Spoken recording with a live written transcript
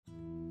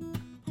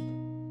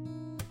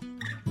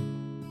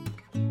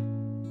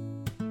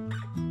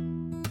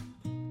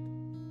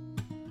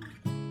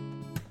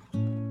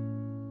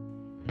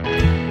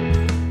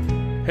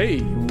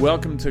Hey,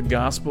 welcome to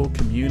Gospel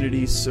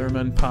Community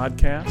Sermon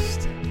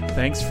Podcast.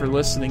 Thanks for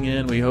listening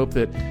in. We hope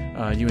that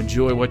you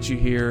enjoy what you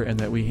hear and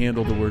that we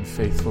handle the word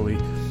faithfully.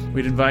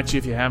 We'd invite you,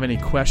 if you have any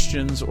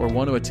questions or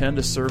want to attend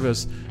a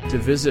service, to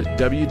visit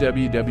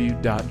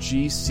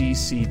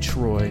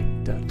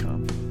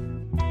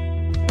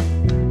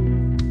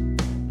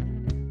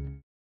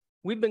www.gcctroy.com.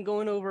 We've been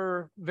going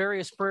over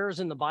various prayers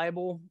in the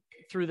Bible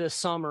through this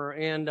summer,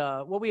 and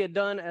what we had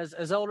done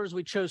as elders,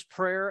 we chose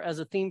prayer as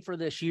a theme for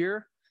this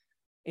year.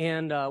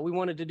 And we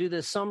wanted to do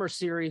this summer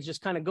series,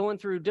 just kind of going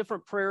through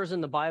different prayers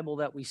in the Bible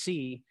that we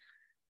see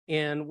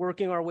and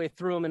working our way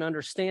through them and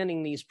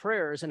understanding these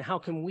prayers and how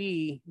can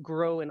we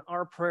grow in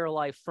our prayer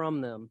life from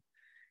them.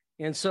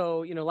 And so,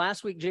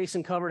 last week,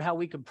 Jason covered how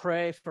we could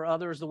pray for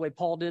others the way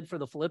Paul did for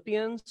the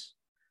Philippians.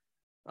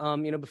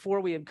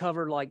 Before we had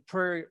covered like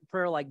prayer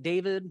like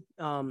David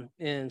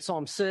in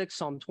Psalm 6,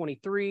 Psalm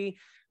 23.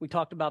 We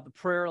talked about the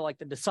prayer like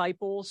the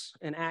disciples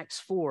in Acts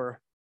 4.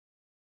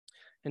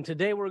 And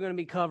today we're going to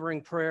be covering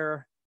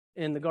prayer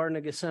in the Garden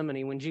of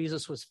Gethsemane when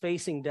Jesus was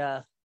facing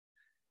death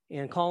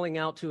and calling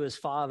out to his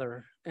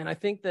Father. And I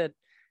think that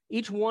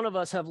each one of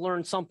us have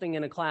learned something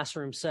in a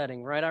classroom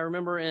setting, right? I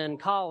remember in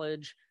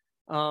college,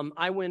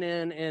 I went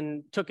in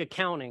and took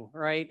accounting,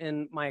 right?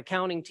 And my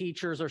accounting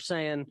teachers are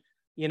saying,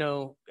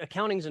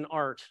 accounting's an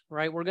art,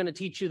 right? We're going to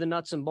teach you the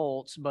nuts and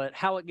bolts, but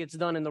how it gets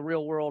done in the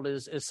real world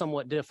is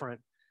somewhat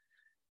different.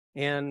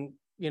 And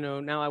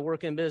now I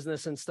work in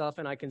business and stuff,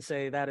 and I can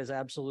say that is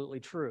absolutely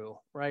true,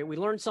 right? We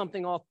learn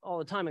something all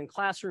the time in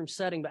classroom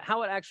setting, but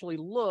how it actually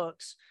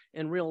looks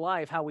in real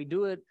life, how we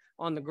do it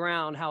on the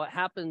ground, how it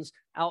happens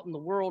out in the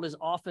world is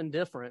often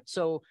different.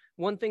 So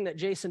one thing that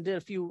Jason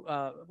did it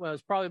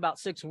was probably about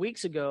 6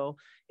 weeks ago,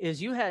 is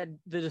you had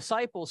the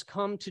disciples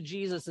come to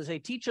Jesus and say,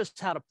 teach us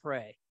how to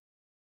pray,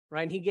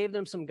 right? And he gave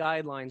them some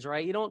guidelines,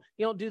 right? You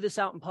don't do this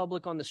out in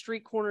public on the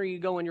street corner. You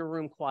go in your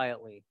room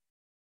quietly.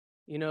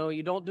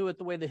 You don't do it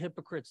the way the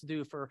hypocrites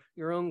do for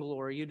your own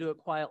glory. You do it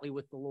quietly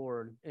with the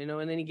Lord, and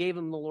then he gave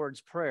them the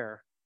Lord's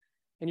Prayer.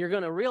 And you're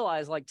going to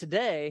realize, like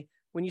today,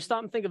 when you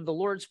stop and think of the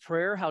Lord's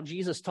Prayer, how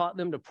Jesus taught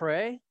them to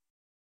pray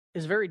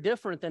is very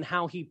different than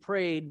how he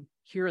prayed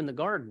here in the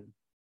garden.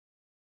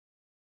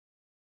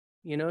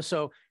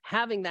 So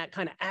having that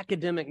kind of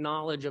academic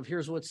knowledge of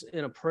here's what's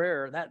in a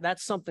prayer,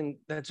 that's something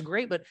that's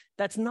great, but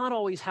that's not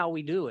always how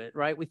we do it,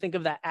 right? We think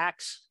of that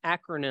ACTS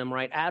acronym,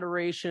 right?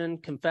 Adoration,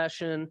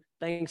 confession,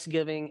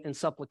 thanksgiving, and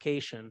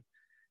supplication.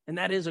 And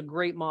that is a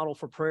great model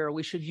for prayer.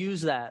 We should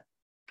use that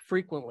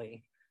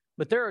frequently.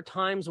 But there are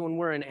times when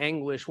we're in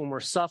anguish, when we're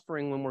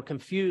suffering, when we're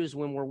confused,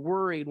 when we're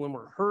worried, when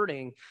we're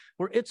hurting,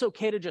 where it's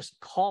okay to just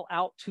call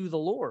out to the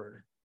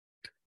Lord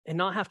and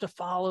not have to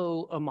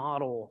follow a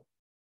model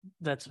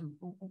that's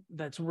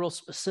real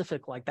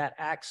specific, like that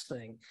Acts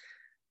thing.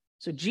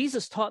 So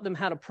Jesus taught them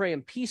how to pray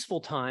in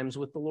peaceful times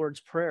with the Lord's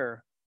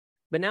Prayer,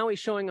 but now he's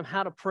showing them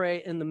how to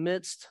pray in the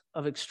midst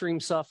of extreme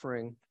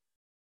suffering.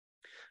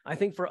 I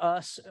think for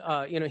us,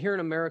 here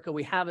in America,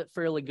 we have it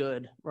fairly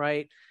good,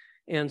 right?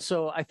 And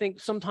so I think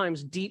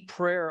sometimes deep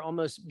prayer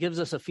almost gives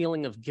us a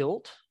feeling of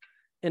guilt,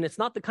 and it's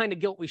not the kind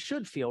of guilt we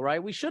should feel,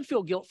 right? We should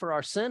feel guilt for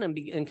our sin and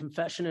be in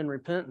confession and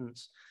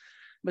repentance.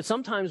 But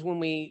sometimes when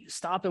we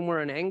stop and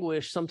we're in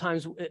anguish,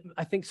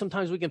 I think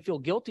sometimes we can feel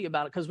guilty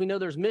about it because we know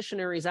there's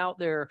missionaries out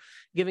there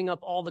giving up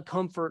all the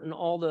comfort and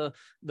all the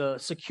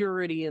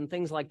security and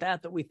things like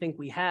that we think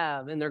we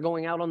have. And they're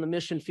going out on the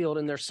mission field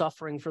and they're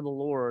suffering for the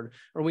Lord.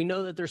 Or we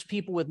know that there's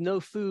people with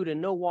no food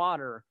and no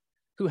water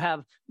who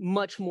have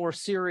much more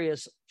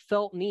serious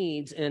felt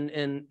needs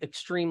and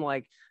extreme,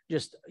 like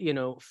just,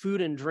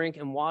 food and drink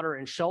and water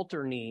and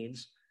shelter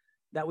needs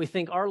that we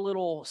think our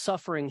little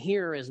suffering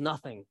here is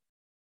nothing.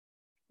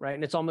 Right.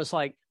 And it's almost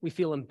like we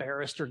feel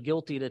embarrassed or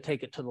guilty to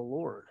take it to the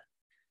Lord.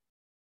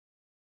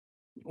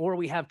 Or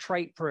we have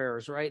trite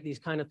prayers, right? These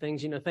kind of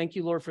things, thank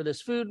you, Lord, for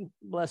this food,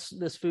 bless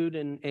this food,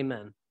 and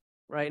amen.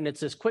 Right. And it's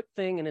this quick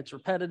thing and it's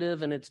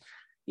repetitive and it's,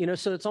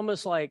 so it's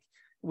almost like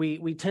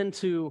we tend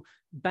to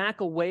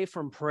back away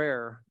from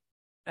prayer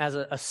as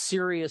a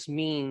serious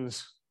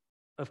means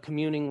of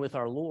communing with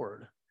our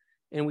Lord.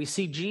 And we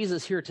see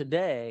Jesus here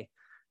today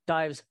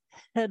dives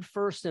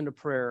headfirst into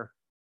prayer,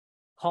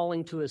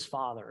 calling to his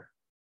Father.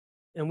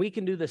 And we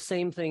can do the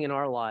same thing in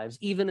our lives,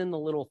 even in the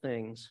little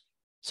things.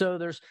 So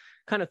there's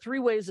kind of three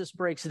ways this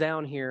breaks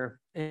down here.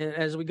 And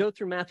as we go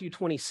through Matthew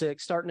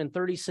 26, starting in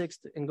 36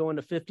 and going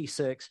to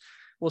 56,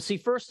 we'll see,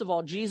 first of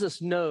all,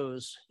 Jesus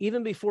knows,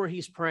 even before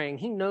he's praying,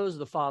 he knows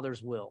the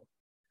Father's will.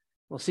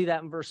 We'll see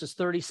that in verses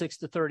 36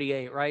 to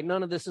 38, right?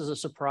 None of this is a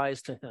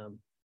surprise to him.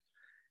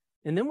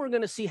 And then we're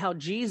going to see how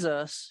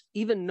Jesus,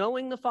 even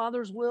knowing the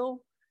Father's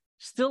will,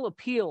 still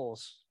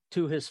appeals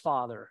to his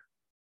Father.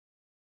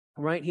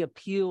 Right? He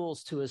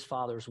appeals to his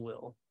Father's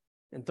will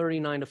in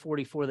 39 to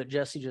 44 that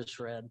Jesse just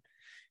read.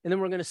 And then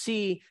we're going to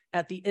see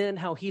at the end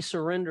how he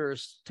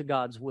surrenders to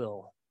God's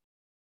will.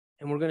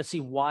 And we're going to see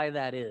why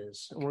that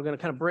is. And we're going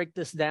to kind of break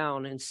this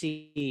down and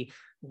see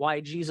why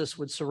Jesus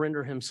would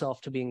surrender himself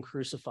to being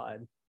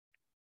crucified.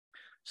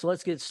 So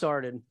let's get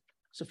started.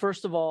 So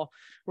first of all,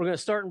 we're going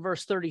to start in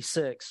verse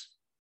 36.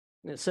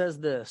 And it says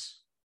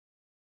this: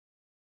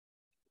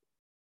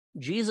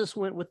 Jesus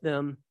went with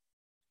them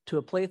to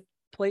a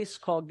place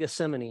called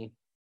Gethsemane,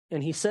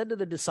 and he said to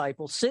the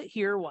disciples, "Sit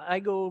here while I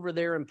go over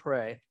there and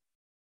pray."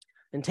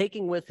 And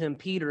taking with him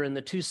Peter and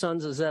the two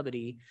sons of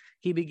Zebedee,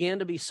 he began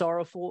to be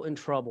sorrowful and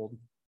troubled.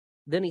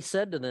 Then he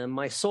said to them,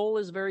 "My soul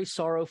is very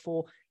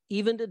sorrowful,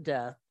 even to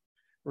death.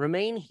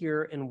 Remain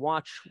here and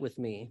watch with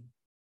me."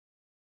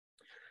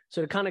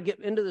 So to kind of get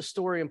into the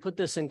story and put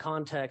this in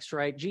context,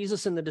 right?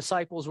 Jesus and the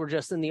disciples were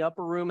just in the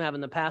upper room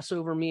having the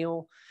Passover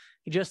meal.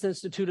 He just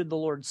instituted the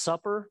Lord's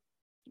Supper,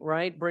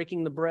 right?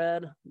 Breaking the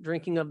bread,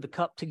 drinking of the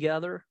cup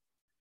together.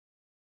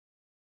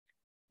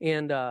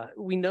 And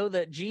we know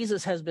that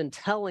Jesus has been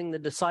telling the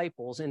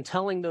disciples and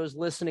telling those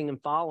listening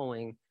and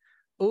following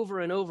over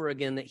and over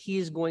again that he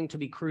is going to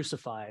be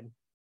crucified,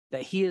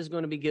 that he is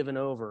going to be given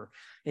over.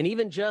 And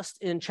even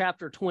just in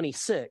chapter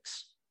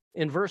 26,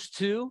 in verse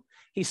 2,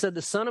 he said,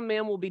 "The Son of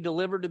Man will be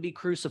delivered to be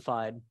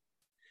crucified."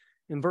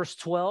 In verse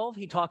 12,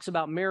 he talks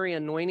about Mary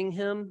anointing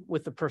him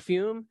with the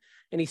perfume,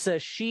 and he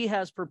says, "She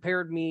has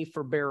prepared me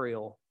for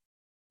burial."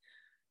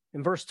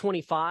 In verse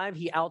 25,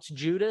 he outs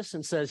Judas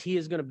and says he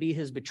is going to be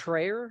his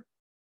betrayer.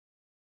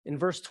 In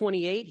verse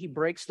 28, he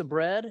breaks the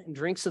bread and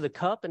drinks of the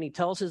cup, and he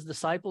tells his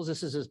disciples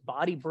this is his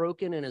body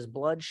broken and his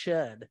blood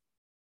shed.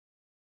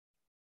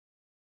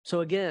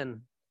 So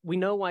again, we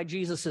know why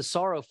Jesus is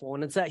sorrowful,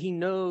 and it's that he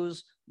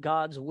knows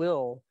God's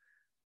will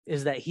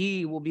is that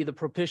he will be the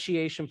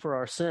propitiation for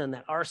our sin,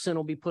 that our sin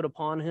will be put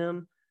upon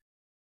him,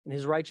 and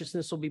his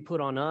righteousness will be put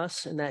on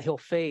us, and that he'll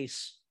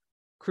face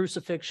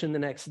crucifixion the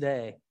next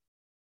day.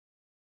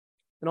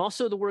 And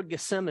also the word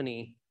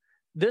Gethsemane,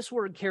 this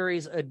word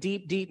carries a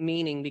deep, deep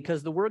meaning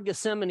because the word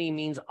Gethsemane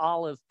means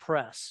olive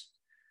press.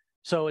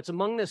 So it's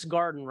among this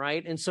garden,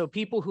 right? And so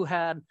people who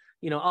had,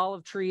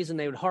 olive trees and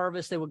they would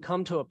harvest, they would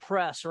come to a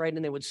press, right?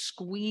 And they would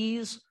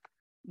squeeze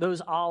those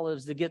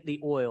olives to get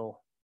the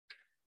oil.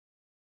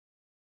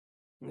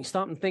 When you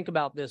stop and think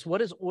about this,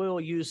 what is oil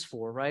used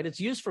for, right? It's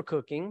used for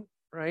cooking,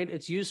 right?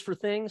 It's used for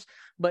things,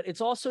 but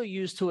it's also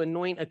used to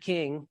anoint a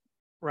king,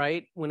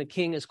 right? When a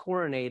king is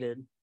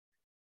coronated.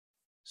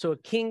 So a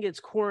king gets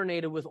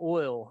coronated with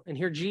oil, and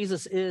here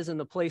Jesus is in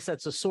the place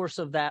that's the source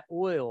of that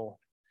oil,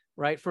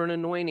 right, for an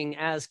anointing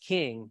as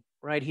king,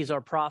 right? He's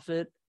our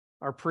prophet,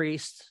 our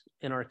priest,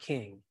 and our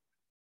king.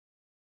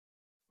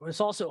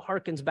 This also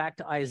harkens back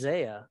to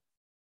Isaiah.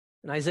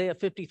 In Isaiah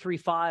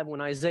 53:5,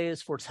 when Isaiah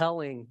is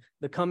foretelling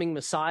the coming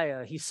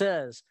Messiah, he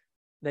says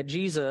that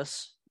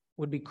Jesus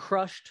would be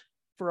crushed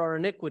for our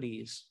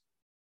iniquities.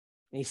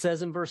 And he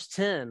says in verse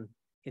 10,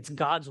 it's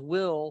God's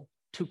will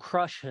to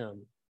crush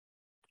him.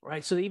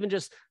 Right, so even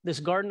just this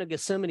Garden of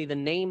Gethsemane, the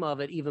name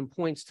of it even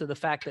points to the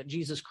fact that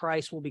Jesus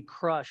Christ will be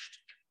crushed,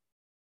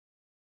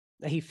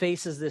 that he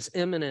faces this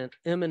imminent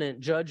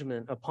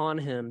judgment upon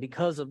him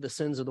because of the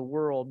sins of the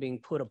world being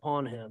put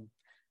upon him.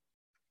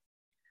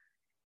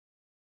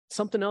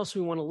 Something else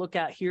we want to look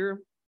at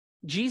here,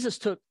 Jesus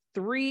took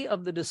 3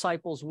 of the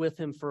disciples with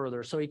him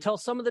further. So he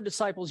tells some of the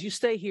disciples, you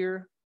stay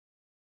here.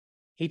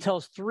 He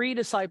tells 3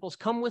 disciples,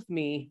 come with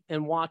me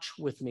and watch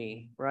with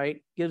me,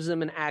 right? Gives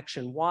them an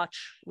action,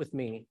 watch with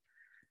me.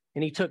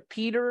 And he took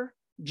Peter,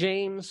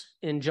 James,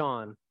 and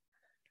John.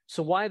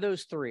 So why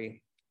those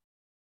 3?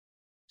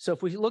 So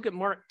if we look at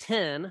Mark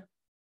 10,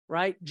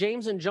 right?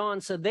 James and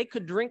John said they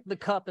could drink the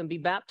cup and be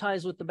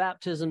baptized with the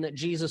baptism that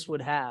Jesus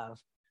would have,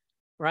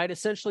 right?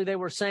 Essentially, they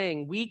were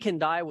saying, we can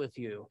die with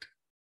you.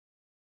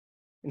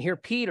 And here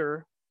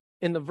Peter,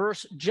 in the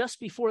verse just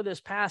before this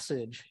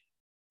passage,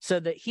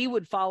 said that he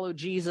would follow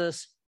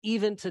Jesus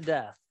even to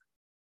death.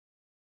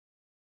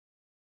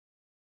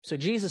 So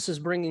Jesus is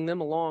bringing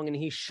them along, and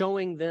he's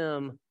showing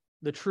them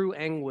the true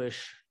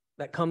anguish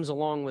that comes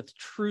along with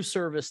true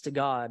service to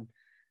God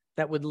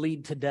that would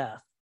lead to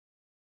death.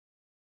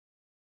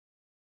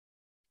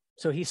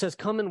 So he says,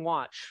 come and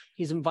watch.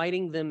 He's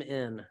inviting them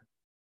in.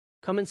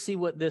 Come and see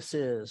what this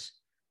is,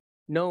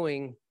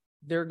 knowing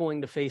they're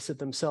going to face it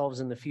themselves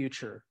in the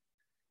future.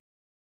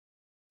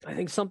 I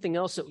think something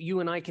else that you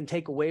and I can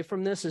take away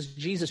from this is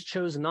Jesus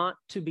chose not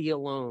to be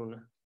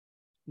alone,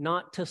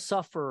 not to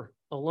suffer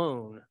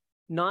alone,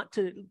 not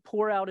to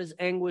pour out his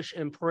anguish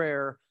and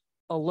prayer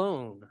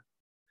alone.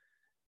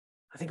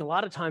 I think a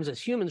lot of times as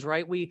humans,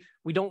 right, we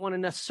don't want to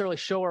necessarily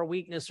show our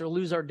weakness or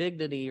lose our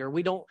dignity, or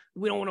we don't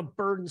want to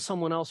burden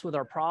someone else with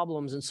our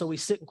problems, and so we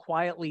sit and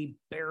quietly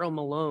bear them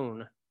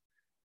alone.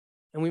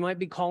 And we might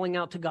be calling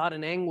out to God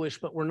in anguish,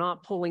 but we're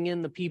not pulling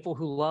in the people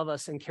who love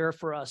us and care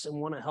for us and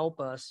want to help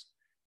us.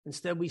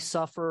 Instead, we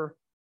suffer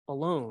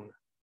alone.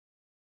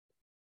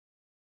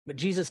 But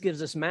Jesus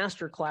gives us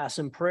master class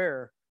in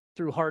prayer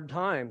through hard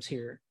times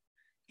here.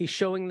 He's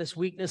showing this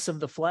weakness of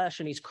the flesh,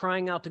 and he's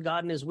crying out to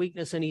God in his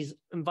weakness, and he's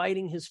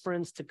inviting his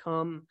friends to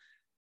come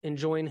and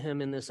join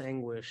him in this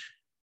anguish.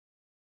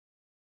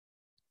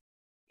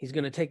 He's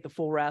going to take the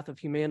full wrath of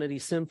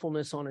humanity's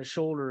sinfulness on his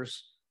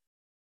shoulders,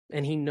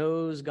 and he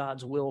knows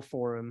God's will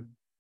for him.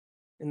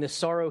 And the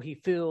sorrow he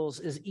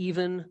feels is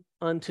even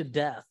unto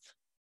death.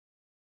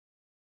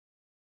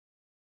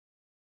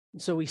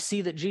 So we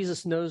see that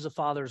Jesus knows the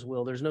Father's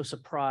will. There's no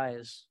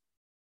surprise.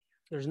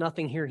 There's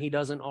nothing here he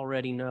doesn't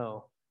already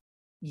know.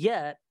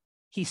 Yet,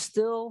 he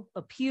still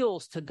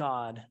appeals to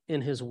God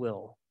in his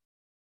will.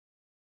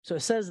 So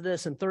it says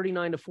this in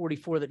 39 to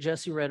 44 that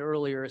Jesse read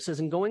earlier. It says,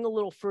 and going a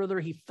little further,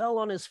 he fell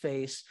on his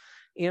face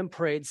and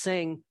prayed,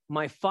 saying,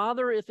 my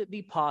Father, if it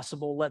be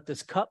possible, let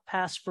this cup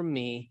pass from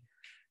me.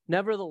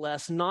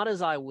 Nevertheless, not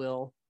as I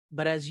will,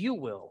 but as you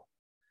will.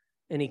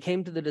 And he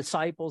came to the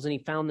disciples and he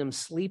found them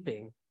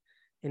sleeping.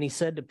 And he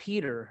said to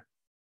Peter,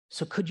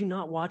 so could you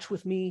not watch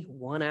with me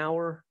 1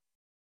 hour?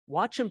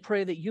 Watch and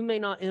pray that you may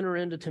not enter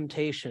into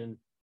temptation.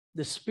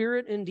 The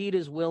spirit indeed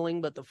is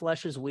willing, but the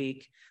flesh is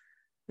weak.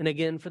 And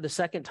again, for the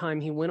second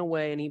time, he went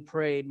away and he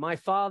prayed, my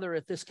Father,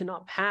 if this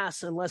cannot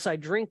pass unless I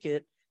drink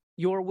it,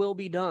 your will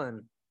be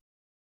done.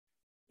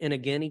 And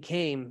again, he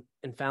came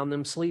and found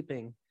them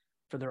sleeping,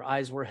 for their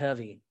eyes were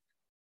heavy.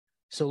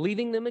 So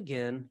leaving them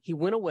again, he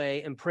went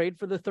away and prayed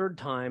for the third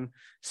time,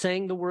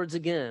 saying the words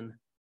again.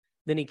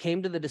 Then he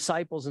came to the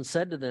disciples and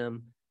said to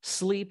them,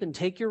 sleep and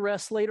take your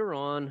rest later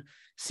on.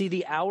 See,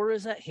 the hour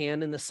is at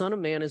hand, and the Son of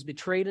Man is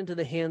betrayed into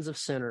the hands of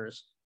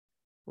sinners.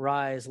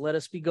 Rise, let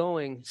us be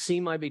going. See,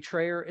 my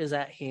betrayer is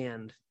at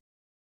hand.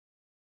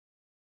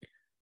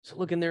 So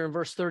look in there in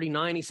verse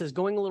 39, he says,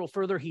 going a little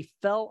further, he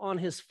fell on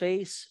his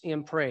face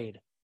and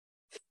prayed.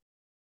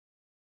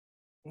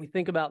 We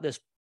think about this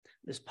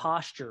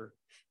posture,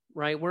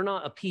 right? We're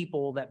not a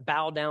people that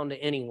bow down to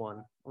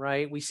anyone,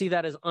 right? We see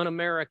that as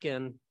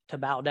un-American to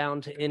bow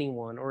down to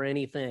anyone or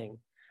anything.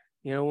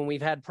 You know, when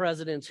we've had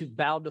presidents who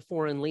bowed to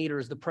foreign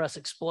leaders, the press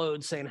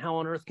explodes saying, how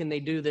on earth can they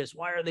do this?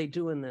 Why are they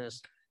doing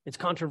this? It's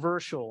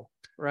controversial,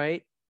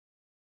 right?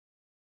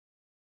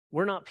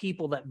 We're not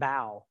people that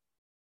bow.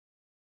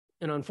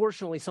 And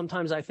unfortunately,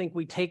 sometimes I think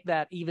we take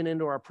that even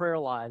into our prayer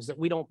lives, that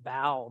we don't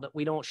bow, that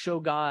we don't show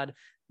God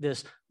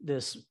this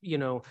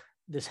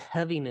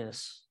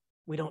heaviness.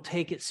 We don't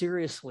take it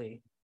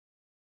seriously.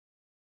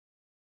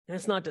 And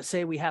it's not to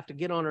say we have to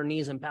get on our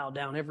knees and bow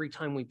down every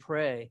time we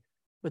pray,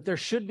 but there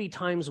should be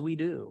times we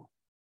do.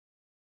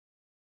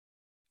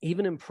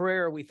 Even in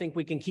prayer, we think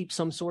we can keep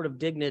some sort of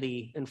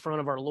dignity in front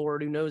of our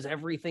Lord who knows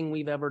everything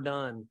we've ever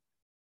done.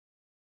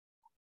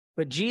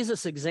 But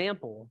Jesus'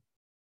 example,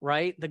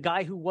 right? The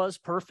guy who was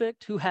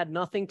perfect, who had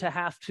nothing to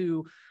have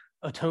to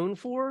atone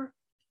for,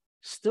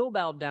 still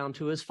bowed down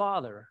to his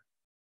Father.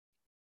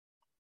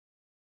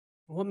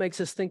 What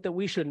makes us think that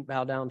we shouldn't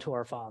bow down to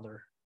our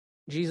Father?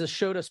 Jesus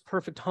showed us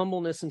perfect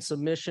humbleness and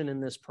submission in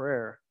this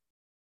prayer.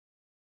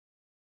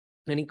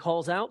 And he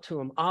calls out to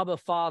him, Abba,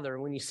 Father.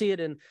 When you see it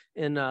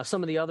in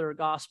some of the other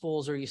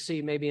Gospels, or you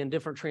see maybe in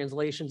different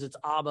translations, it's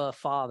Abba,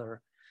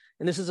 Father.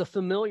 And this is a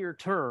familiar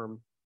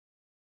term,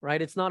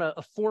 right? It's not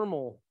a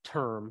formal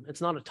term.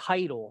 It's not a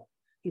title.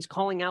 He's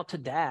calling out to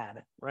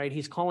Dad, right?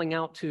 He's calling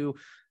out to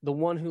the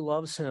one who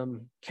loves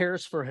him,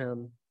 cares for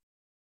him.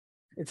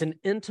 It's an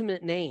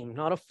intimate name,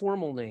 not a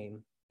formal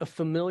name, a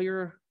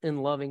familiar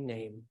and loving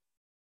name.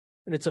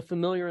 And it's a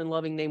familiar and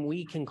loving name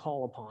we can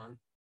call upon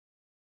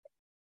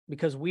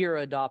because we are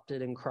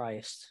adopted in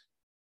Christ.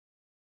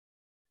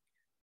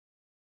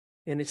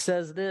 And it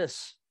says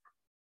this,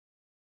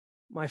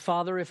 my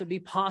Father, if it be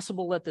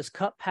possible, let this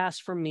cup pass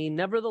from me.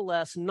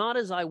 Nevertheless, not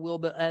as I will,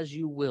 but as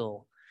you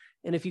will.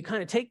 And if you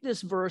kind of take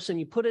this verse and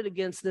you put it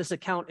against this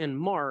account in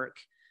Mark,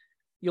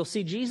 you'll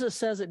see Jesus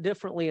says it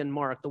differently in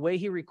Mark. The way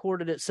he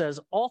recorded it says,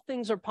 all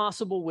things are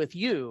possible with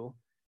you.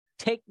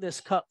 Take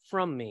this cup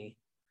from me.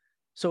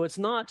 So it's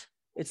not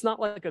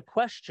like a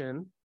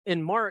question.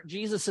 In Mark,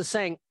 Jesus is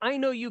saying, I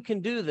know you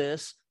can do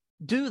this.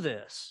 Do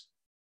this.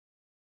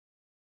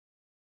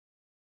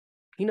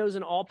 He knows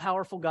an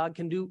all-powerful God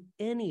can do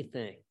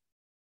anything.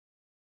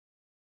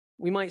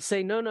 We might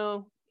say,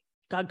 no,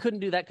 God couldn't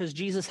do that because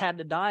Jesus had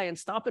to die, and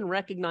stop and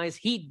recognize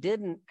he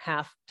didn't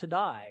have to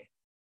die.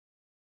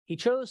 He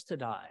chose to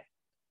die,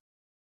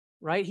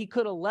 right? He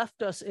could have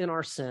left us in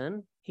our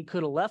sin. He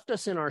could have left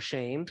us in our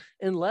shame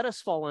and let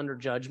us fall under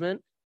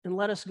judgment and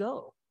let us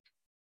go.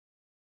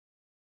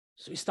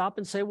 So we stop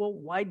and say, well,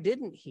 why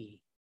didn't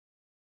he?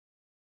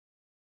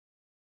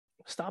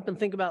 Stop and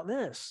think about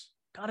this.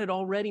 God had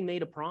already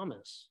made a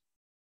promise,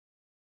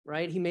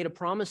 right? He made a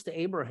promise to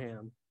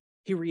Abraham.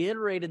 He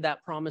reiterated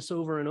that promise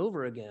over and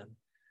over again.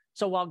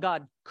 So while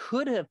God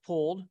could have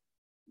pulled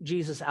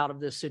Jesus out of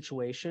this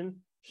situation,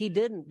 he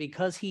didn't,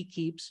 because he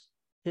keeps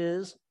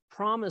his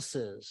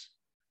promises.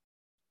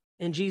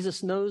 And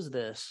Jesus knows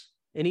this.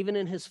 And even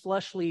in his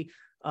fleshly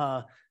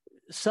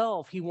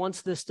self, he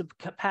wants this to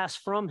pass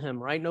from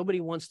him, right?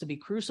 Nobody wants to be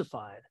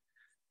crucified.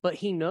 But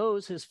he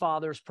knows his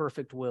Father's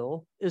perfect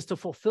will is to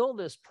fulfill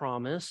this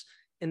promise,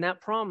 and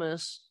that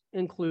promise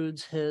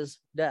includes his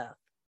death.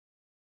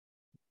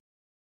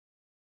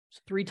 So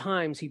 3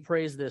 times he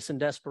prays this in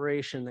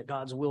desperation that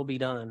God's will be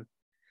done.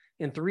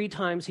 And 3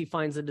 times he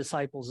finds the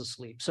disciples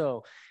asleep.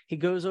 So he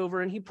goes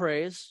over and he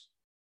prays,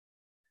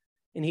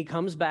 and he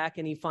comes back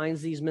and he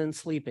finds these men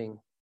sleeping.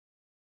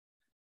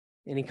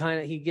 And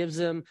he gives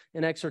them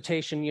an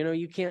exhortation.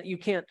 You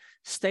can't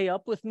stay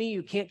up with me.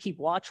 You can't keep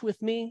watch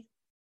with me.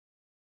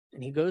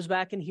 And he goes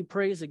back and he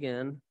prays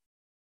again.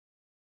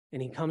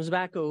 And he comes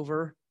back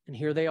over, and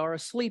here they are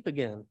asleep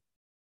again.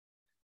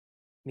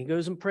 And he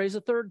goes and prays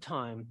a third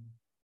time.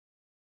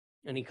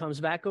 And he comes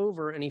back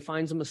over, and he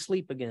finds them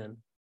asleep again.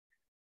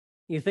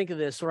 You think of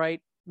this,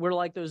 right? We're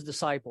like those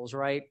disciples,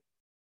 right?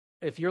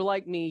 If you're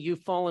like me,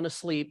 you've fallen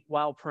asleep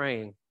while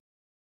praying.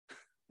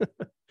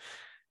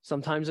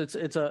 Sometimes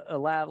it's a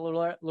laugh.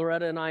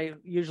 Loretta and I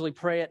usually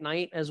pray at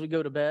night as we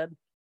go to bed.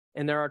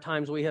 And there are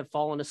times we have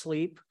fallen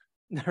asleep.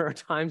 There are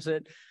times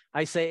that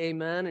I say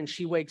amen and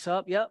she wakes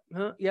up.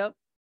 Yep.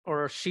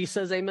 Or she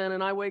says amen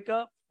and I wake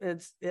up.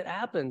 It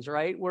happens,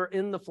 right? We're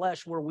in the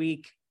flesh. We're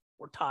weak.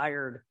 We're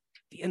tired.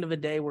 At the end of the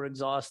day, we're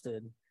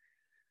exhausted.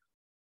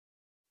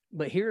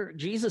 But here,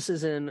 Jesus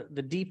is in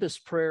the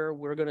deepest prayer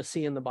we're going to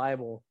see in the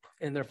Bible,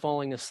 and they're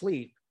falling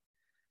asleep.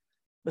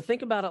 But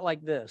think about it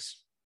like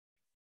this.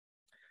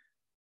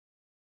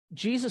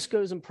 Jesus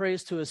goes and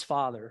prays to his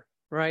Father,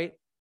 right?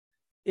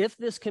 If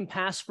this can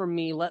pass from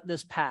me, let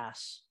this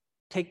pass.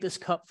 Take this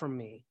cup from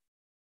me.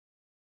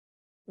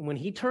 And when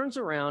he turns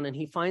around and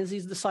he finds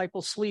these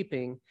disciples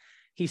sleeping,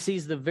 he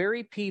sees the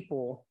very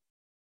people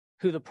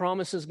who the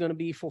promise is going to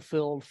be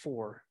fulfilled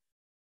for.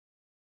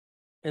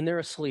 And they're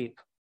asleep,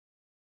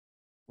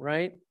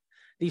 right?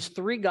 These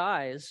three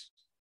guys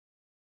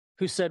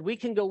who said, we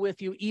can go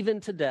with you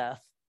even to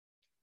death,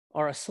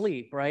 are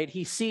asleep, right?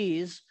 He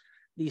sees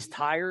these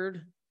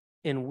tired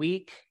and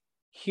weak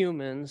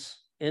humans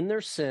in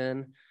their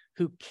sin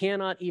who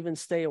cannot even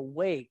stay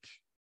awake.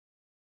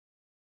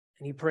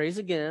 And he prays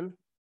again.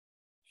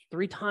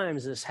 3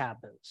 times this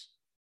happens.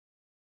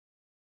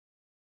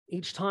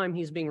 Each time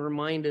he's being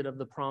reminded of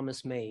the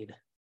promise made,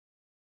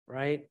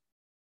 right?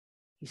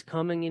 He's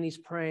coming and he's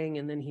praying,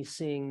 and then he's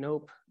seeing,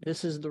 nope,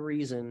 this is the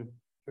reason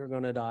you're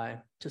going to die,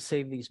 to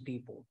save these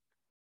people.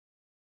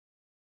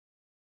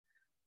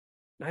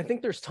 And I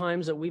think there's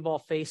times that we've all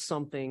faced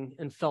something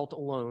and felt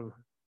alone,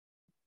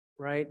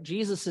 right?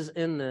 Jesus is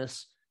in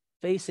this,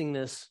 facing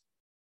this,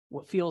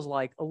 what feels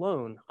like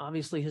alone.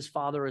 Obviously, his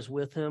Father is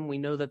with him. We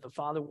know that the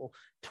Father will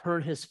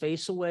turn his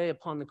face away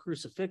upon the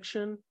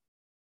crucifixion.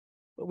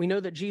 But we know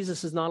that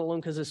Jesus is not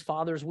alone because his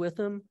Father's with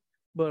him.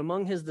 But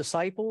among his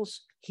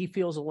disciples, he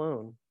feels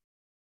alone.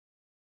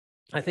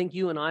 I think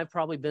you and I have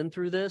probably been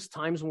through this,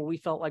 times when we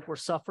felt like we're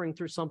suffering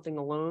through something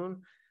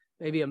alone,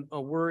 maybe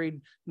a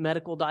worried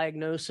medical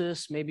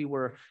diagnosis, maybe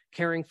we're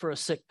caring for a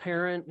sick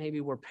parent,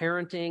 maybe we're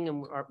parenting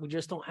and we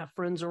just don't have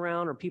friends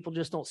around, or people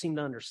just don't seem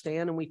to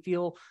understand and we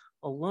feel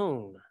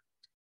alone.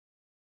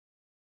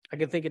 I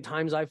can think of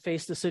times I've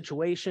faced a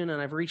situation and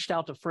I've reached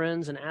out to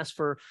friends and asked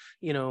for,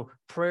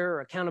 prayer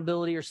or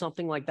accountability or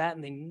something like that,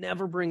 and they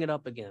never bring it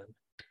up again.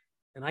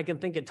 And I can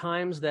think of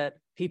times that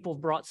people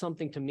have brought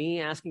something to me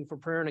asking for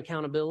prayer and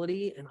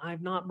accountability, and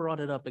I've not brought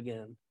it up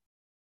again,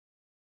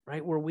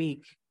 right? We're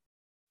weak.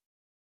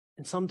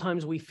 And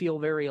sometimes we feel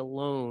very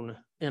alone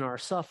in our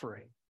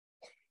suffering.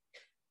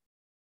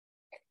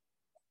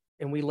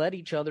 And we let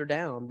each other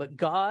down, but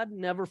God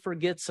never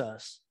forgets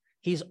us.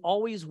 He's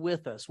always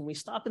with us. When we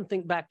stop and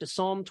think back to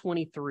Psalm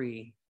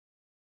 23,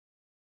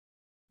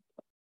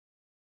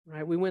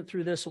 right? We went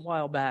through this a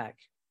while back,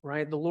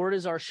 right? The Lord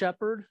is our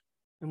shepherd,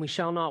 and we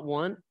shall not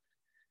want.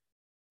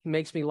 He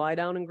makes me lie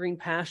down in green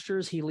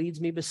pastures. He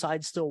leads me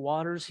beside still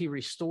waters. He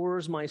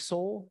restores my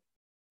soul.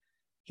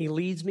 He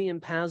leads me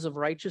in paths of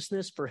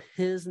righteousness for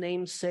his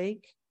name's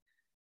sake.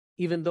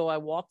 Even though I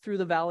walk through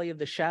the valley of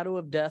the shadow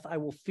of death, I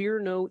will fear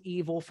no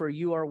evil, for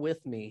you are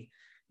with me.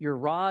 Your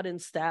rod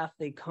and staff,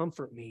 they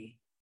comfort me.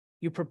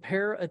 You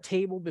prepare a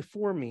table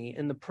before me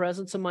in the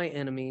presence of my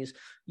enemies.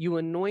 You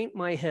anoint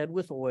my head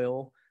with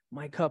oil.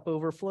 My cup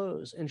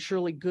overflows, and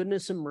surely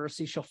goodness and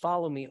mercy shall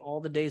follow me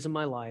all the days of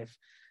my life,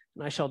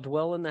 and I shall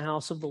dwell in the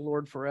house of the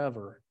Lord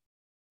forever.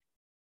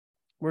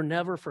 We're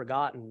never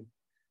forgotten.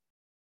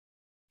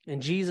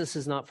 And Jesus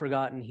is not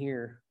forgotten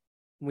here.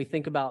 When we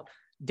think about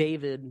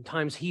David,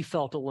 times he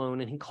felt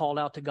alone and he called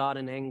out to God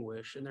in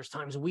anguish. And there's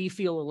times we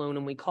feel alone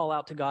and we call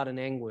out to God in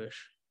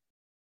anguish.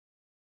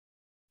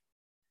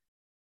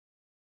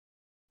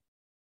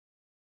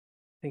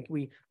 I think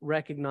we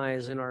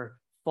recognize in our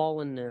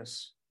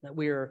fallenness that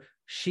we are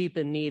sheep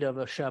in need of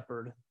a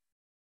shepherd,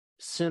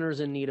 sinners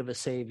in need of a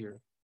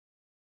savior.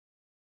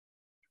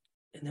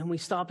 And then we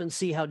stop and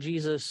see how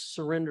Jesus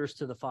surrenders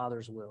to the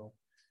Father's will.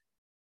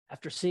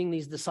 After seeing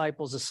these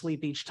disciples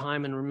asleep each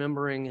time and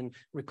remembering and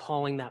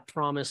recalling that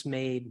promise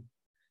made, it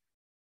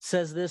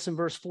says this in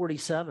verse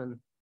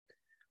 47,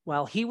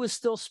 while he was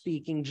still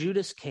speaking,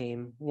 Judas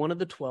came, one of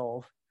the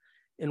 12,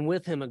 and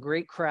with him a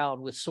great crowd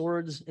with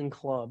swords and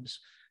clubs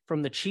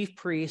from the chief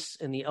priests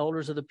and the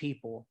elders of the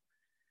people.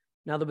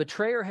 Now the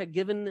betrayer had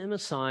given him a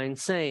sign,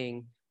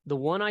 saying, the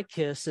one I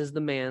kiss is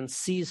the man,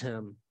 seize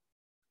him.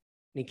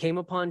 And he came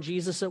upon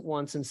Jesus at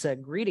once and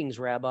said, greetings,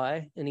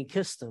 Rabbi, and he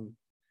kissed him.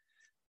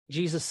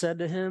 Jesus said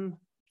to him,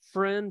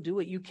 friend, do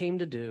what you came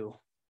to do.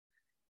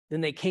 Then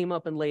they came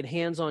up and laid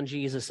hands on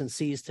Jesus and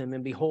seized him.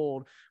 And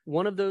behold,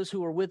 one of those who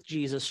were with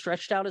Jesus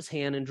stretched out his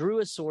hand and drew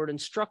his sword and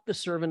struck the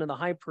servant of the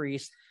high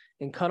priest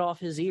and cut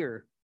off his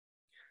ear.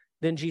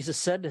 Then Jesus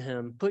said to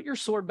him, "Put your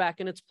sword back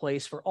in its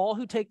place, for all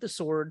who take the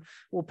sword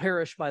will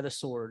perish by the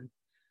sword.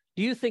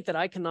 Do you think that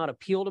I cannot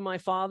appeal to my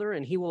Father,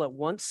 and he will at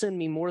once send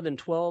me more than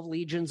 12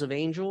 legions of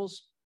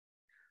angels?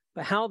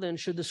 But how then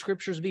should the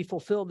scriptures be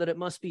fulfilled that it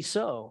must be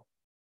so?"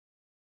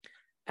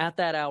 At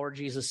that hour,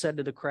 Jesus said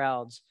to the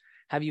crowds,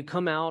 "Have you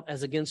come out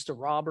as against a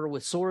robber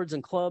with swords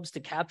and clubs to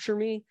capture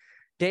me?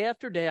 Day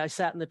after day I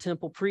sat in the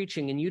temple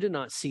preaching, and you did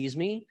not seize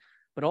me.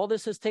 But all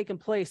this has taken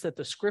place that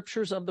the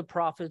scriptures of the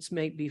prophets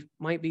might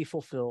be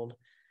fulfilled."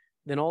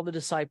 Then all the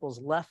disciples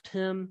left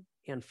him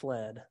and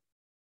fled.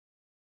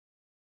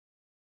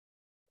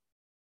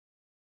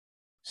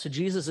 So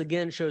Jesus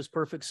again shows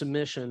perfect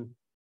submission,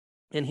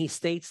 and he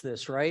states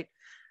this, right?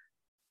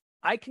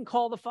 I can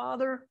call the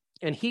Father,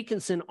 and he can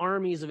send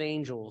armies of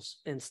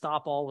angels and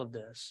stop all of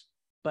this.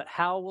 But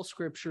how will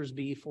scriptures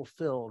be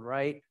fulfilled,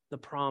 right? The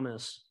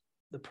promise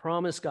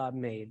God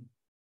made.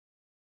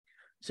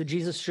 So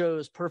Jesus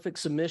shows perfect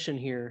submission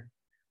here.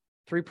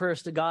 3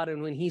 prayers to God,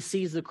 and when he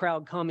sees the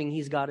crowd coming,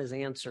 he's got his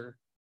answer.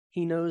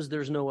 He knows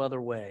there's no other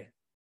way.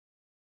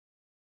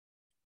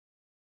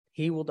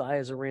 He will die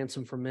as a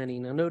ransom for many.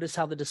 Now notice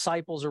how the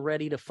disciples are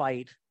ready to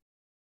fight.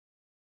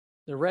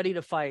 They're ready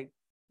to fight.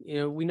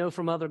 We know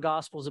from other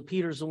gospels that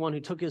Peter's the one who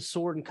took his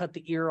sword and cut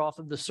the ear off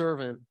of the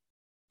servant,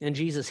 and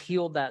Jesus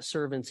healed that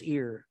servant's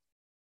ear.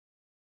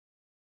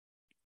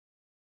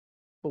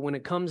 But when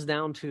it comes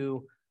down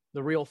to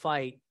the real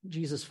fight,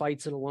 Jesus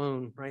fights it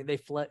alone, right? They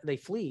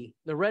flee.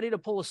 They're ready to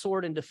pull a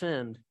sword and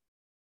defend.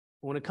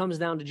 But when it comes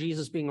down to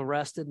Jesus being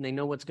arrested and they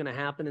know what's going to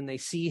happen and they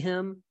see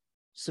him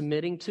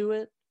submitting to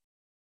it,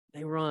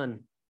 they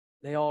run.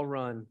 They all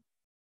run.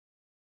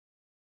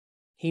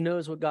 He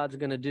knows what God's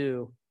going to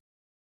do.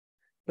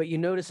 But you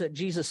notice that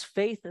Jesus'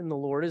 faith in the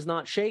Lord is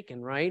not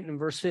shaken, right? In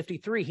verse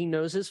 53, he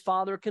knows his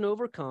Father can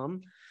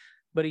overcome,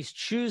 but he's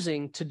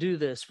choosing to do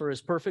this for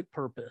his perfect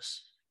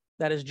purpose,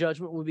 that his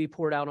judgment will be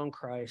poured out on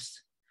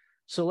Christ.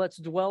 So let's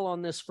dwell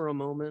on this for a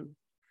moment.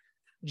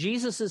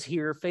 Jesus is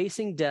here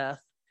facing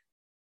death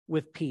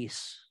with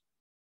peace.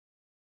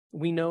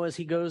 We know as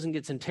he goes and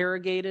gets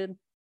interrogated,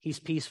 he's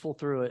peaceful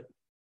through it,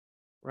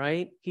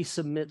 right? He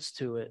submits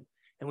to it.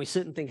 And we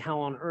sit and think, how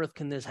on earth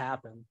can this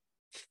happen?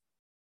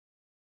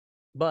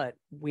 But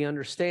we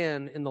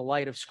understand in the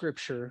light of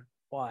Scripture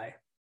why.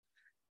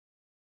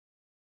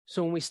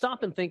 So when we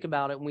stop and think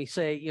about it and we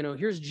say,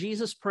 here's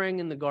Jesus praying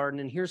in the garden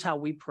and here's how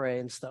we pray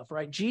and stuff,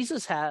 right?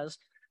 Jesus has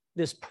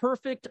this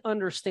perfect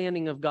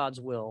understanding of God's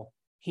will.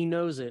 He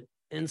knows it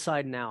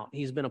inside and out.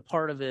 He's been a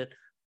part of it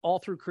all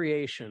through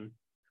creation.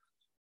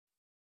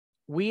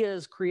 We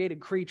as created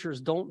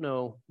creatures don't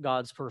know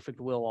God's perfect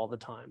will all the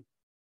time.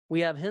 We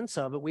have hints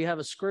of it. We have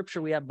a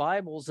scripture. We have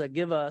Bibles that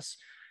give us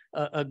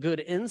a good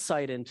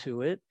insight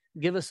into it,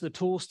 give us the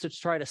tools to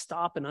try to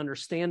stop and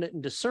understand it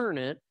and discern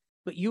it.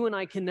 But you and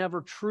I can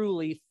never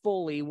truly,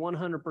 fully,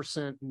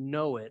 100%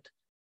 know it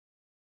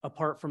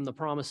apart from the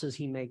promises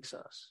he makes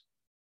us.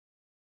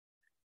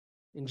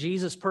 And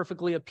Jesus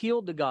perfectly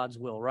appealed to God's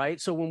will, right?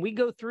 So when we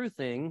go through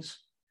things,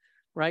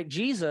 right,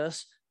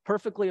 Jesus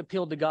perfectly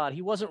appealed to God.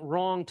 He wasn't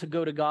wrong to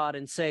go to God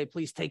and say,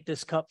 please take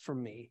this cup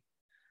from me.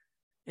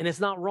 And it's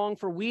not wrong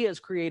for we as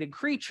created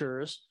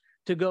creatures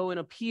to go and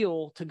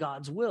appeal to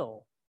God's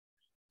will.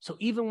 So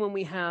even when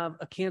we have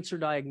a cancer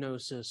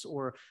diagnosis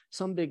or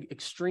some big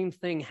extreme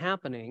thing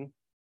happening,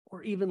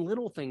 or even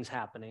little things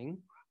happening,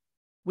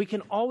 we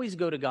can always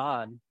go to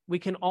God. We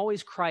can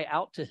always cry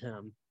out to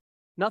him.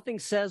 Nothing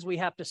says we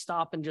have to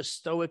stop and just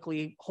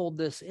stoically hold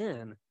this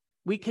in.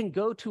 We can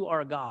go to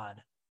our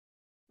God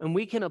and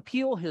we can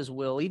appeal his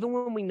will. Even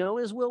when we know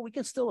his will, we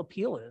can still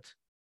appeal it.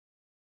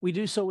 We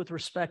do so with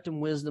respect and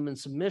wisdom and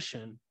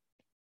submission.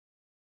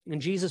 And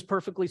Jesus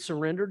perfectly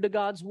surrendered to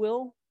God's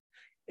will,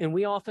 and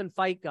we often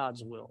fight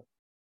God's will,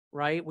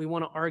 right? We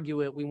want to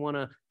argue it. We want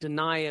to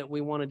deny it. We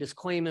want to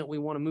disclaim it. We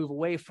want to move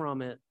away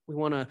from it. We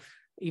want to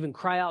even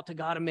cry out to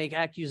God and make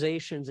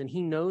accusations, and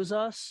he knows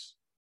us.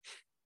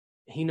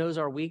 He knows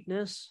our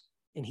weakness,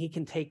 and he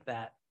can take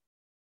that,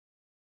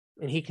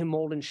 and he can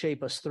mold and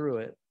shape us through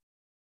it.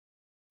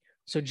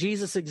 So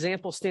Jesus'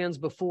 example stands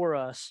before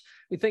us.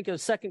 We think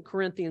of 2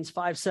 Corinthians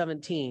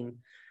 5:17.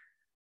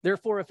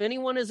 Therefore, if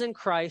anyone is in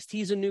Christ,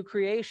 he's a new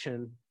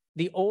creation.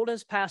 The old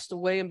has passed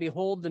away, and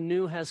behold, the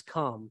new has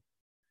come.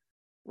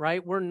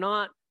 Right? We're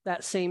not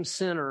that same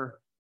sinner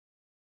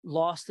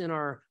lost in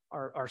our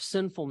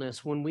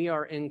sinfulness when we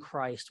are in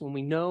Christ. When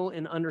we know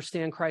and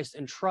understand Christ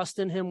and trust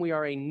in him, we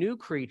are a new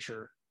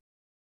creature.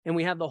 And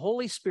we have the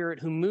Holy Spirit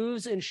who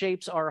moves and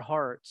shapes our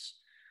hearts,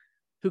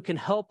 who can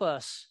help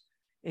us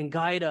and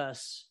guide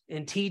us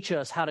and teach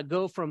us how to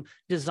go from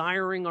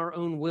desiring our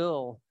own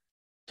will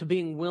to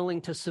being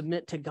willing to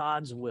submit to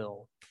God's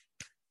will.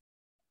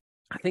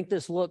 I think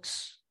this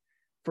looks,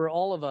 for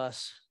all of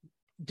us,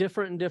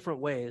 different in different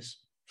ways.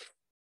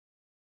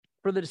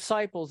 For the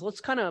disciples,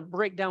 let's kind of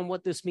break down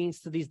what this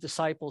means to these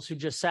disciples who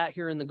just sat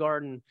here in the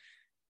garden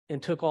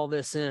and took all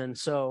this in.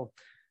 So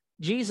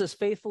Jesus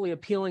faithfully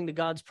appealing to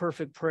God's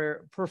perfect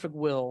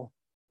will,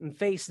 and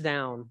face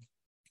down.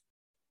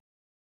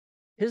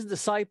 his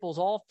disciples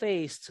all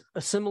faced a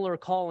similar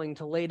calling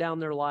to lay down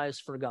their lives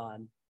for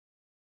God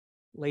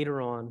later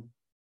on.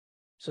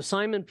 So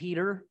Simon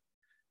Peter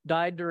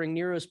died during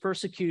Nero's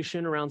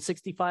persecution around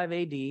 65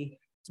 AD.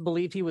 It's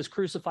believed he was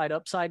crucified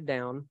upside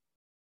down.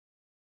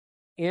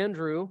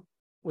 Andrew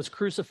was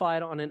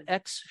crucified on an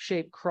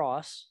X-shaped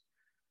cross.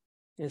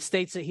 And it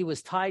states that he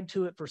was tied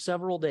to it for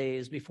several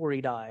days before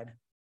he died,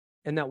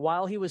 and that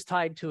while he was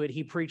tied to it,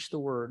 he preached the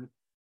word.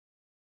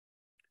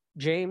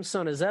 James,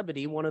 son of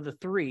Zebedee, one of the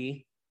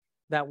three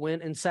that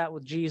went and sat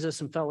with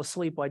Jesus and fell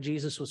asleep while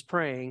Jesus was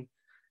praying,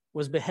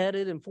 was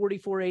beheaded in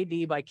 44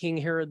 AD by King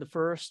Herod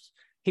I.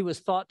 He was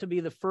thought to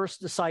be the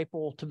first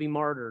disciple to be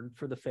martyred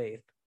for the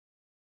faith.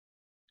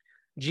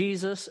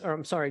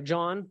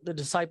 John, the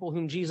disciple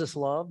whom Jesus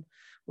loved,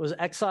 was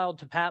exiled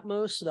to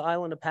Patmos, the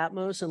island of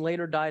Patmos, and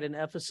later died in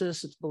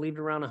Ephesus. It's believed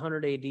around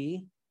 100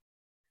 AD.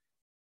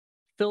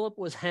 Philip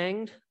was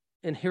hanged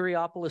in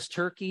Hierapolis,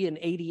 Turkey in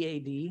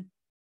 80 AD.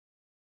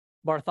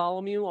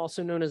 Bartholomew,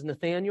 also known as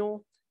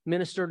Nathaniel,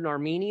 ministered in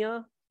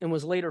Armenia and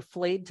was later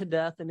flayed to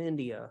death in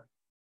India.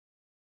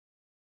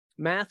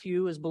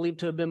 Matthew is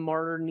believed to have been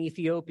martyred in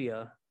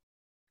Ethiopia.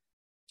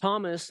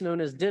 Thomas, known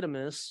as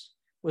Didymus,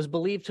 was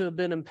believed to have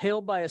been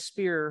impaled by a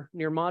spear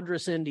near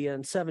Madras, India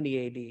in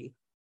 70 AD.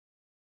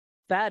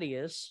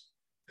 Thaddeus,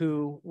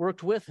 who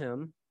worked with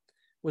him,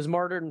 was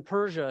martyred in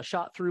Persia,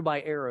 shot through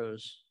by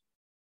arrows.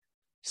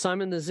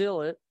 Simon the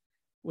Zealot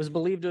was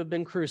believed to have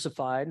been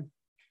crucified.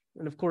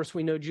 And of course,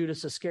 we know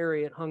Judas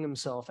Iscariot hung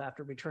himself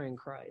after betraying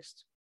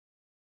Christ.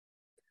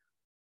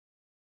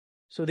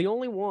 So the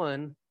only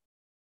one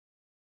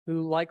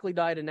who likely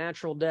died a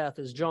natural death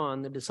is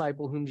John, the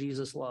disciple whom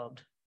Jesus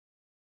loved.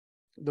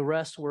 The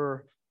rest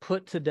were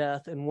put to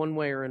death in one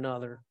way or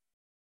another.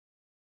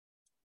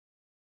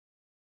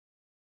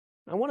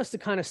 I want us to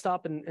kind of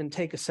stop and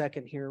take a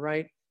second here,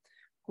 right?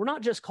 We're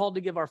not just called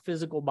to give our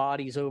physical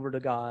bodies over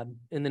to God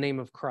in the name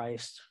of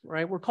Christ,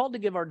 right? We're called to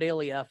give our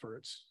daily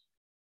efforts.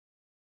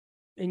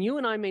 And you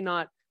and I may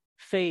not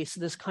face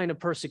this kind of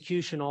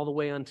persecution all the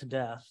way unto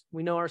death.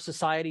 We know our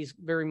society's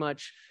very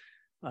much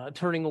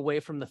turning away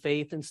from the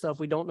faith and stuff.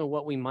 We don't know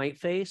what we might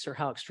face or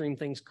how extreme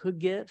things could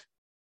get.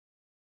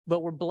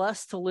 But we're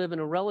blessed to live in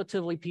a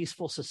relatively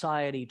peaceful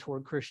society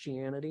toward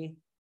Christianity.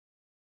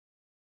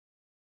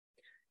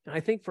 And I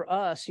think for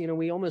us,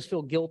 we almost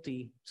feel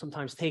guilty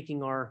sometimes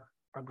taking our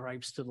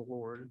gripes to the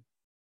Lord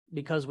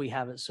because we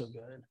have it so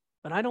good.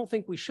 But I don't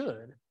think we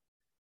should,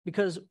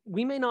 because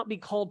we may not be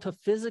called to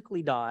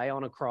physically die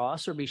on a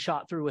cross or be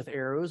shot through with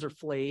arrows or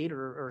flayed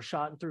or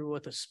shot through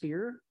with a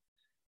spear,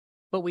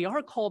 but we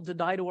are called to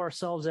die to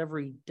ourselves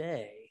every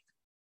day.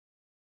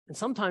 And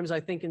sometimes I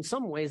think in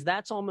some ways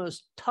that's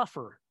almost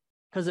tougher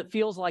because it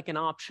feels like an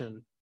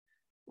option,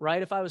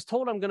 right? If I was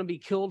told I'm going to be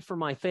killed for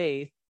my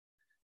faith,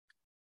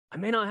 I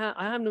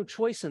have no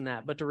choice in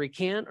that but to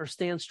recant or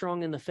stand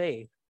strong in the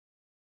faith.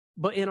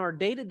 But in our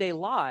day-to-day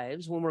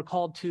lives, when we're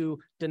called to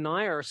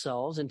deny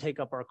ourselves and take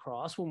up our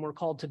cross, when we're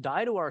called to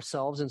die to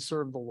ourselves and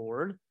serve the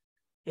Lord,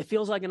 it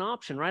feels like an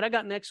option, right? I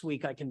got next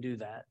week, I can do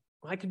that.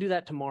 I can do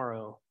that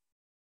tomorrow.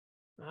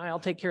 I'll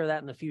take care of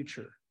that in the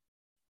future.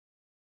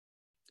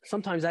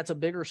 Sometimes that's a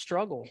bigger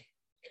struggle.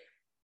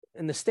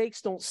 And the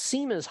stakes don't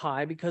seem as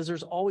high because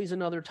there's always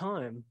another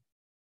time.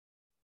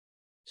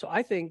 So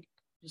I think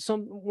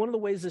one of the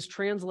ways this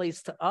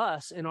translates to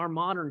us in our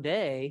modern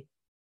day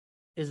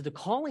is the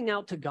calling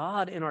out to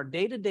God in our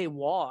day-to-day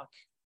walk,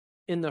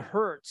 in the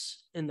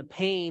hurts, in the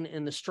pain,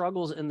 in the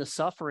struggles, in the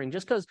suffering.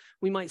 Just because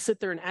we might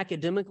sit there and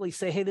academically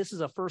say, hey, this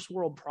is a first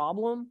world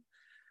problem,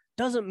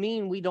 doesn't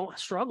mean we don't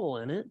struggle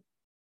in it.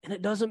 And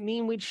it doesn't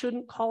mean we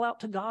shouldn't call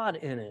out to God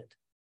in it.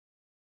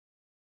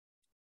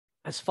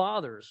 As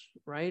fathers,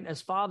 right?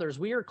 As fathers,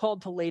 we are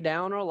called to lay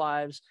down our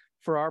lives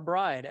for our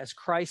bride as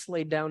Christ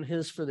laid down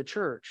his for the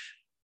church.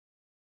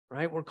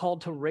 Right? We're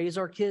called to raise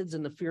our kids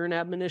in the fear and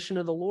admonition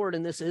of the Lord,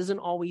 and this isn't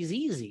always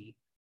easy,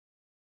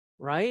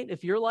 right?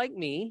 If you're like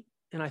me,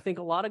 and I think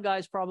a lot of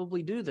guys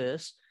probably do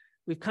this,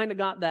 we've kind of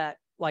got that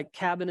like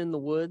cabin in the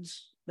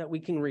woods that we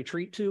can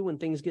retreat to when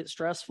things get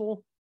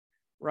stressful,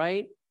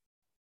 right?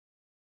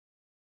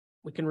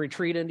 We can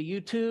retreat into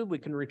YouTube, we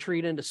can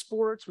retreat into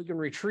sports, we can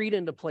retreat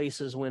into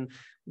places when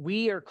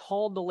we are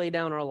called to lay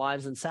down our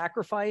lives and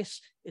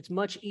sacrifice. It's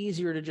much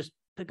easier to just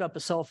pick up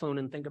a cell phone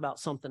and think about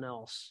something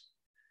else.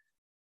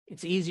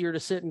 It's easier to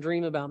sit and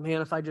dream about,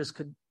 man, if I just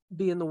could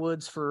be in the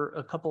woods for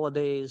a couple of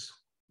days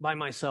by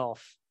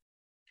myself,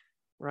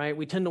 right?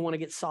 We tend to want to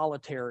get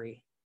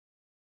solitary,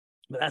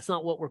 but that's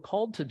not what we're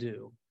called to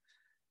do.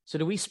 So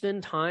do we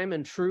spend time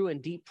in true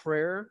and deep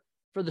prayer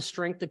for the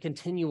strength to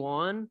continue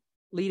on,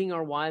 leading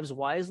our wives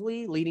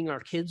wisely, leading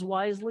our kids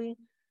wisely,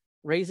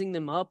 raising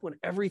them up when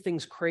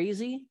everything's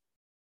crazy?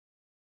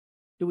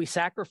 Do we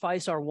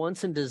sacrifice our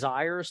wants and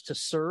desires to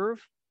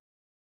serve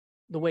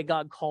the way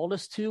God called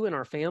us to in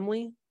our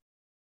family?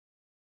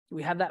 Do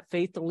we have that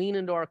faith to lean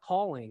into our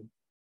calling?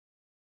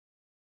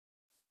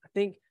 I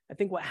think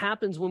what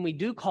happens when we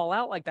do call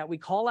out like that, we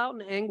call out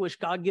in anguish,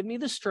 God, give me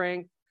the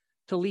strength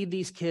to lead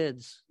these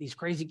kids, these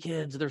crazy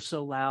kids, they're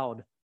so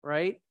loud,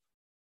 right?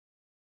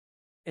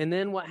 And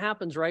then what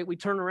happens, right? We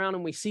turn around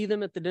and we see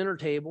them at the dinner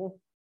table,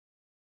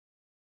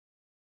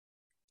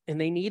 and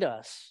they need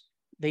us.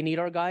 They need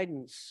our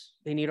guidance.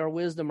 They need our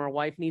wisdom. Our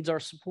wife needs our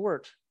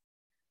support.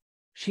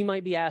 She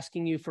might be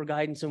asking you for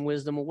guidance and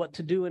wisdom on what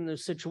to do in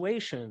those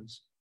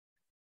situations,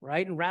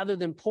 right? And rather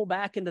than pull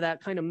back into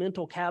that kind of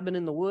mental cabin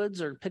in the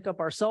woods or pick up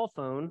our cell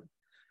phone,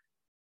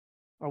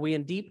 are we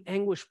in deep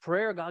anguish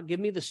prayer? God, give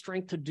me the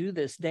strength to do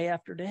this day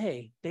after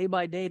day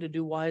by day, to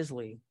do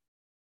wisely.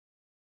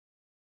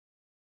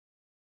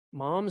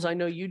 Moms, I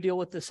know you deal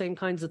with the same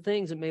kinds of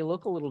things. It may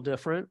look a little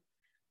different,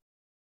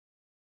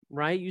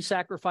 right? You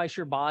sacrifice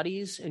your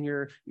bodies and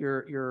your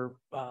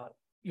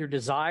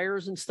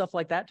desires and stuff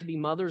like that to be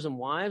mothers and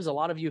wives. A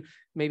lot of you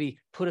maybe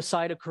put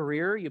aside a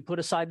career. You put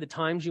aside the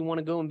times you want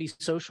to go and be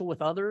social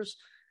with others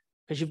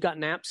because you've got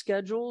nap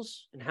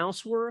schedules and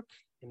housework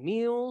and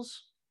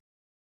meals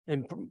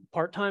and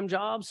part-time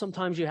jobs.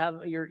 Sometimes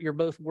you're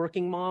both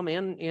working mom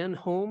and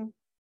home.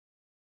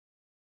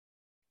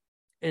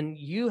 And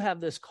you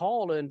have this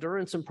call to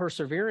endurance and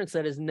perseverance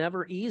that is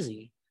never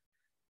easy,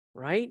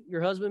 right?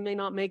 Your husband may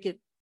not make it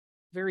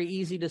very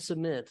easy to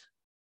submit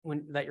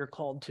that you're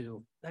called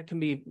to. That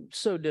can be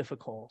so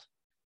difficult.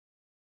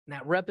 And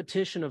that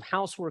repetition of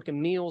housework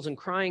and meals and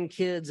crying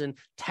kids and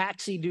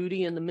taxi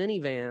duty in the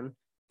minivan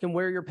can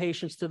wear your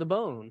patience to the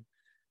bone.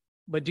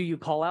 But do you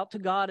call out to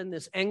God in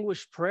this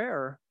anguished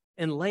prayer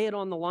and lay it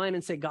on the line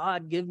and say,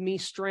 God, give me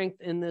strength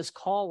in this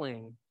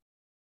calling?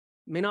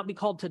 You may not be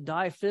called to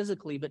die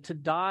physically, but to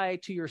die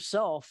to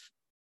yourself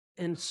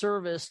in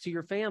service to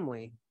your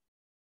family.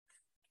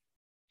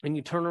 And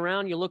you turn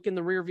around, you look in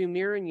the rearview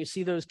mirror, and you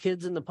see those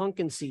kids in the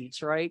pumpkin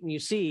seats, right? And you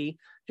see,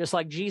 just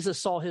like Jesus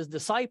saw his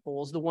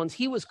disciples, the ones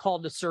he was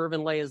called to serve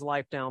and lay his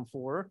life down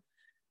for,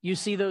 you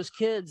see those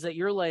kids that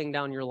you're laying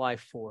down your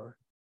life for.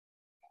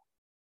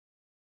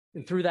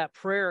 And through that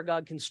prayer,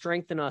 God can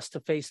strengthen us to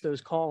face those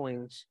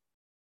callings.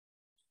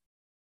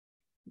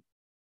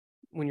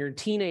 When you're a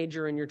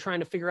teenager and you're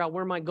trying to figure out,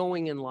 where am I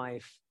going in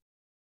life?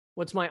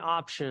 What's my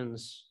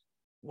options?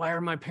 Why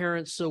are my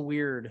parents so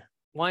weird?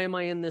 Why am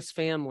I in this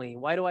family?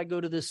 Why do I go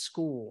to this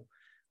school?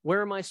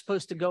 Where am I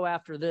supposed to go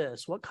after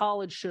this? What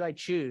college should I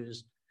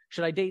choose?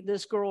 Should I date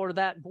this girl or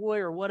that boy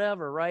or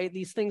whatever, right?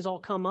 These things all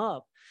come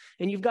up.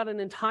 And you've got an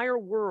entire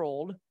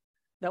world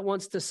that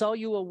wants to sell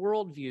you a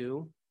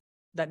worldview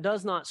that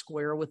does not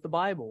square with the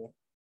Bible.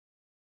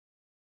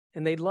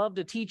 And they'd love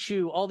to teach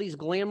you all these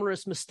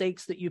glamorous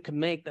mistakes that you can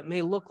make that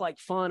may look like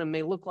fun and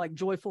may look like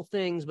joyful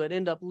things, but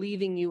end up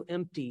leaving you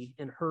empty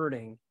and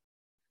hurting.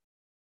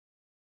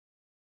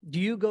 Do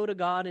you go to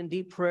God in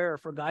deep prayer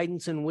for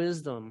guidance and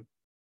wisdom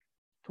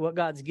to what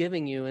God's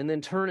giving you, and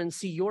then turn and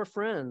see your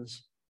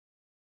friends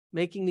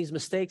making these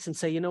mistakes and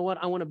say, you know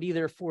what, I want to be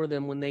there for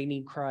them when they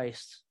need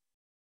Christ.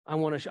 I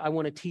want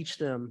to teach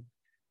them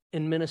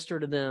and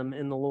minister to them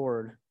in the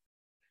Lord.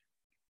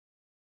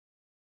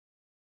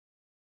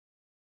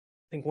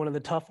 I think one of the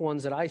tough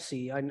ones that I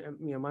see,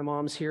 my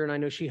mom's here, and I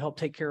know she helped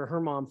take care of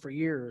her mom for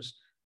years.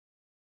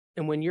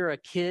 And when you're a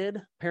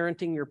kid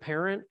parenting your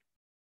parent,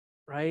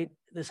 right,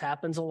 this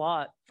happens a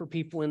lot for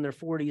people in their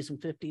 40s and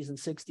 50s and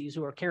 60s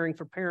who are caring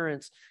for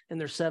parents in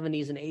their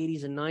 70s and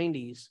 80s and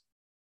 90s.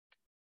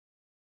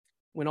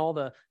 When all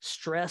the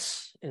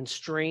stress and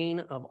strain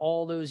of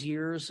all those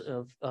years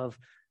of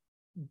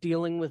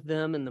dealing with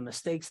them and the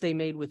mistakes they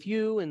made with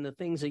you and the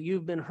things that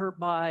you've been hurt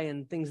by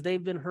and things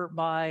they've been hurt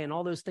by and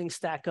all those things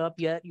stack up,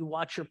 yet you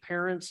watch your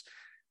parents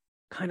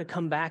kind of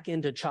come back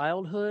into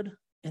childhood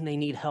and they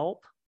need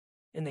help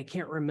and they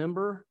can't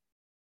remember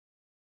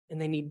and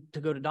they need to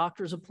go to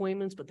doctor's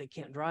appointments, but they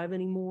can't drive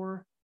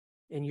anymore.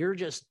 And you're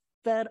just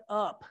fed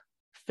up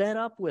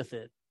with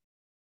it.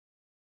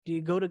 Do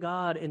you go to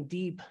God in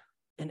deep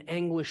and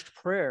anguished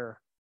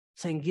prayer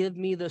saying, give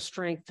me the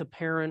strength to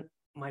parent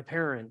my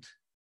parent,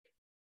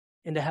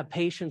 and to have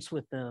patience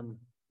with them,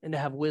 and to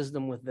have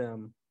wisdom with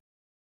them,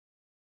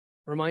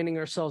 reminding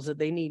ourselves that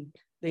they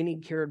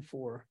need cared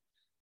for.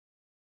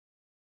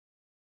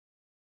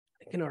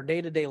 In our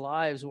day-to-day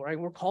lives,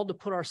 we're called to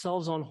put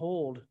ourselves on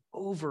hold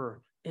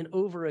over and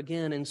over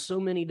again in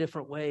so many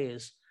different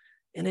ways.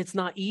 And it's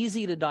not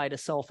easy to die to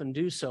self and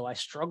do so. I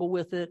struggle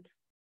with it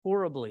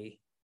horribly.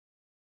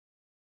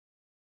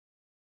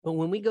 But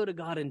when we go to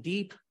God in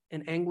deep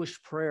and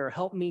anguished prayer,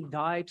 help me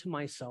die to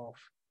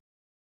myself.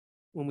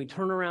 When we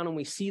turn around and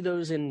we see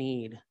those in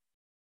need,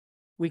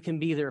 we can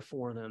be there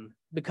for them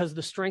because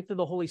the strength of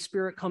the Holy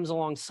Spirit comes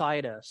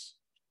alongside us.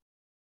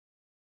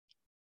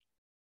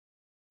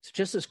 It's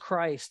just as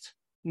Christ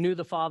knew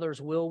the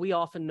Father's will, we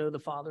often know the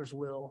Father's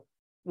will.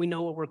 We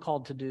know what we're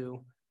called to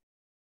do.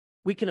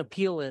 We can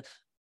appeal it,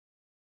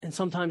 and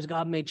sometimes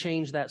God may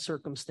change that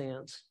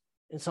circumstance,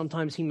 and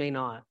sometimes he may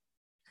not.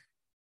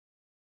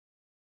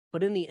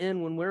 But in the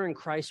end, when we're in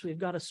Christ, we've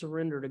got to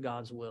surrender to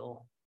God's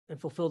will and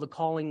fulfill the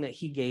calling that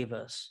he gave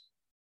us.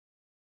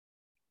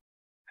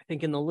 I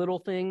think in the little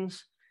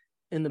things,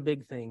 in the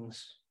big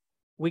things,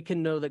 we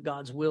can know that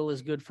God's will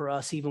is good for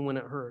us even when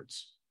it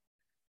hurts.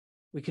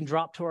 We can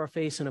drop to our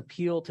face and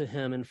appeal to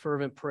him in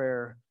fervent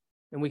prayer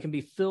and we can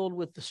be filled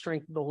with the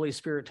strength of the Holy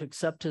Spirit to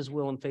accept his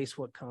will and face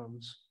what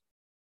comes.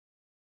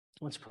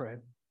 Let's pray.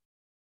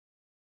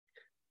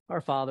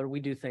 Our Father, we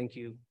do thank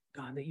you,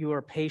 God, that you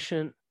are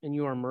patient and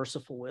you are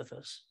merciful with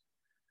us.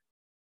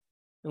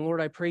 And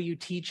Lord, I pray you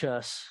teach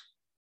us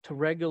to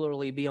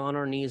regularly be on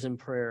our knees in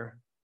prayer.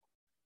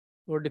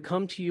 Lord, to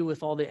come to you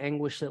with all the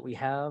anguish that we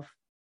have,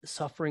 the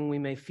suffering we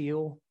may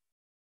feel.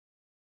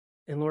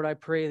 And Lord, I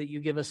pray that you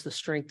give us the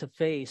strength to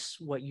face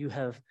what you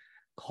have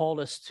called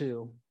us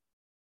to.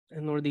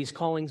 And Lord, these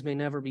callings may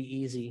never be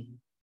easy.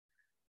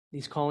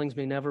 These callings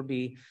may never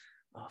be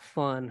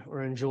fun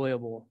or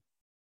enjoyable.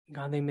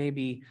 God, they may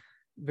be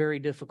very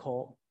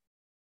difficult.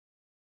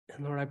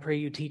 And Lord, I pray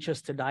you teach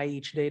us to die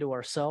each day to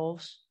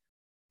ourselves.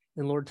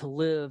 And Lord, to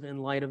live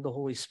in light of the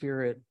Holy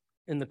Spirit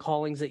in the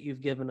callings that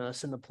you've given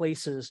us, in the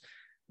places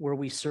where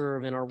we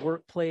serve, in our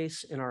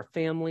workplace, in our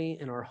family,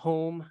 in our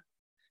home,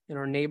 in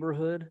our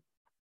neighborhood.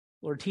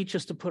 Lord, teach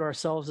us to put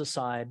ourselves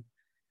aside.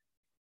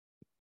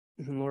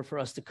 And Lord, for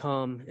us to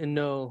come and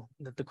know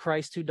that the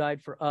Christ who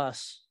died for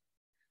us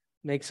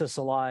makes us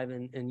alive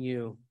in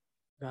you.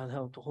 God,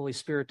 help the Holy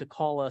Spirit to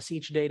call us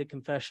each day to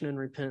confession and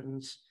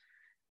repentance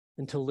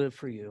and to live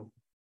for you.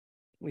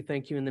 We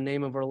thank you in the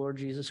name of our Lord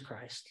Jesus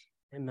Christ.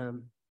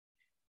 Amen.